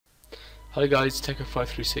Hi guys,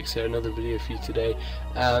 Techo536 here, another video for you today.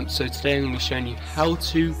 So today I'm going to be showing you how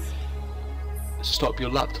to stop your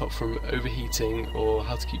laptop from overheating, or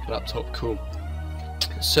how to keep your laptop cool.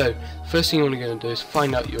 So first thing you want to go and do is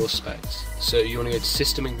find out your specs. So you want to go to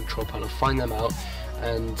System and Control Panel, find them out,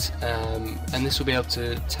 and this will be able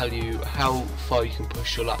to tell you how far you can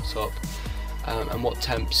push your laptop and what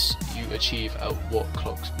temps you achieve at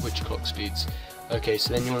which clock speeds. Okay,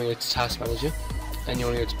 so then you want to go to Task Manager, and you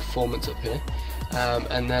want to go to Performance up here,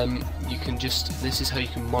 and then you can this is how you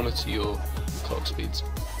can monitor your clock speeds.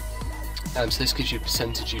 So this gives you a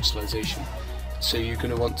percentage utilization. So you're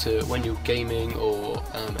going to want to, when you're gaming or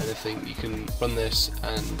anything, you can run this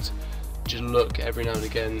and just look every now and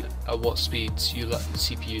again at what speeds the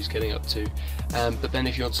CPU is getting up to. But then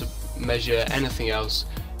if you want to measure anything else,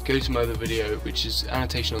 go to my other video, which is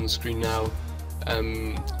annotation on the screen now,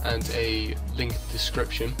 and a link in the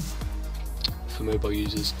description for mobile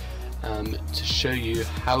users, to show you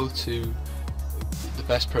the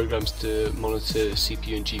best programs to monitor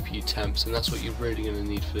CPU and GPU temps, and that's what you're really going to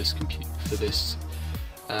need for this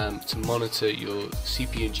to monitor your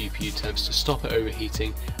CPU and GPU temps, to stop it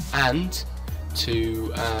overheating, and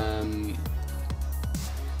to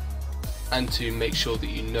make sure that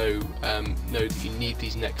you know that you need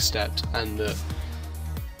these next steps, and that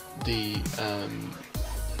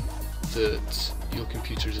that your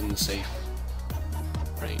computer is in the safe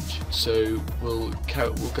range. So we'll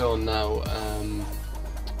go on now,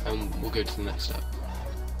 and we'll go to the next step.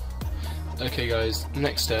 Okay guys, the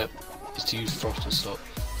next step is to use throttle stop.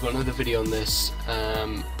 I've got another video on this,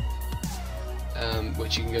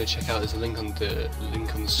 which you can go check out. There's a link on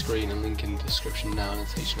the screen, and link in the description now,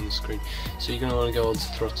 annotation on the screen. So you're going to want to go on to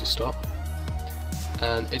throttle stop,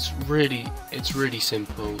 and it's really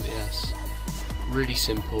simple. Yes, really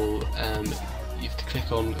simple. You have to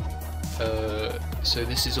click on. So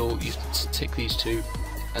this is all, you have to tick these two,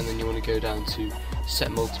 and then you want to go down to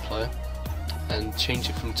set multiplier and change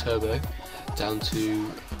it from turbo down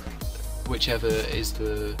to whichever is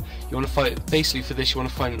you want to find. Basically for this you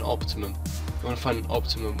want to find an optimum. You want to find an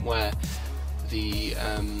optimum where the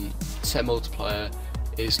set multiplier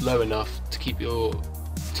is low enough to keep your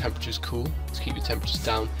temperatures cool, to keep your temperatures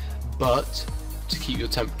down, but to keep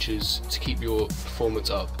your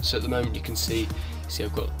performance up. So at the moment you can see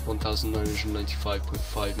I've got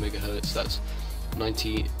 1995.5 megahertz, that's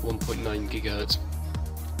 91.9 gigahertz,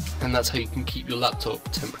 and that's how you can keep your laptop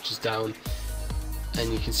temperatures down.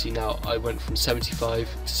 And you can see now I went from 75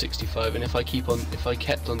 to 65, and if I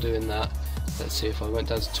kept on doing that, let's see, if I went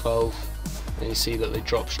down to 12, and you see that they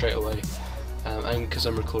drop straight away, and because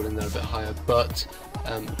I'm recording they're a bit higher, but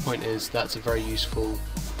the point is that's a very useful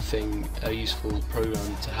thing, a useful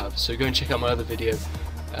program to have. So go and check out my other video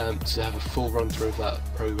to have a full run through of that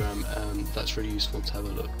program. That's really useful to have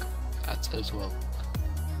a look at as well.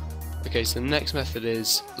 Okay, so the next method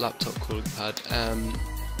is laptop cooling pad.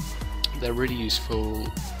 They're really useful,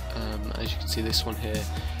 as you can see this one here.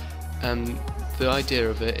 The idea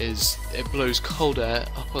of it is it blows cold air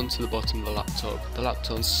up onto the bottom of the laptop. The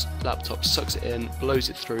laptop sucks it in, blows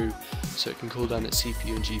it through, so it can cool down its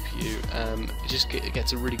CPU and GPU. It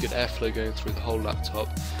gets a really good airflow going through the whole laptop,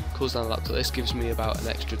 cools down the laptop. This gives me about an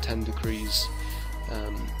extra 10 degrees,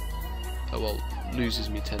 well, loses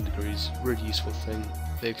me 10 degrees, really useful thing.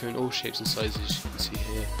 They come in all shapes and sizes, as you can see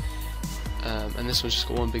here. And this one's just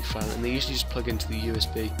got one big fan, and they usually just plug into the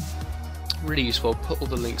USB. Really useful. I'll put all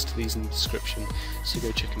the links to these in the description, so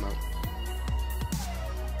go check them out.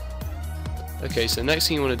 Okay, so the next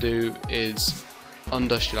thing you want to do is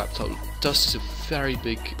undust your laptop. Dust is a very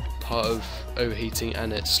big part of overheating,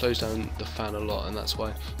 and it slows down the fan a lot, and that's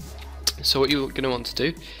why. So what you're going to want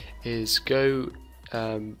to do is go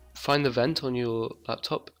find the vent on your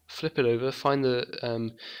laptop, flip it over, find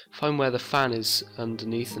where the fan is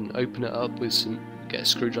underneath, and open it up with get a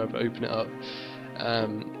screwdriver, open it up,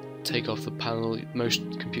 take off the panel. Most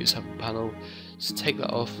computers have a panel, so take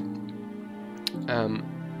that off,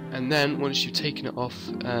 and then once you've taken it off,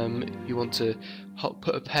 you want to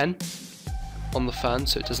put a pen on the fan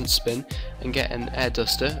so it doesn't spin, and get an air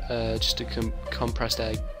duster, just a compressed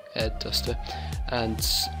air duster, and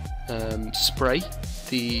spray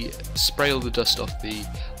all the dust off the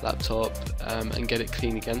laptop, and get it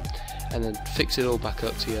clean again, and then fix it all back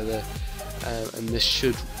up together, and this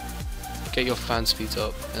should get your fan speeds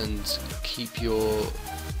up and keep your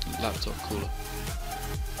laptop cooler.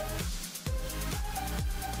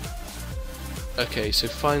 Okay, so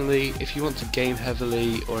finally, if you want to game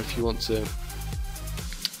heavily, or if you want to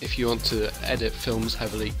edit films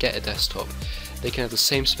heavily, get a desktop. They can have the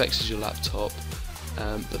same specs as your laptop,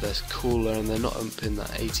 but they're cooler and they're not up in that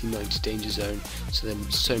 80-90 danger zone, so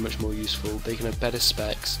they're so much more useful. They can have better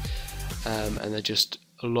specs, and they're just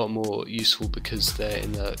a lot more useful because they're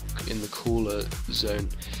in the cooler zone.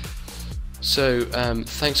 So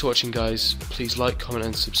thanks for watching, guys. Please like, comment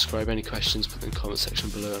and subscribe. Any questions, put them in the comment section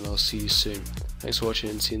below, and I'll see you soon. Thanks for watching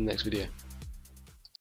and see you in the next video.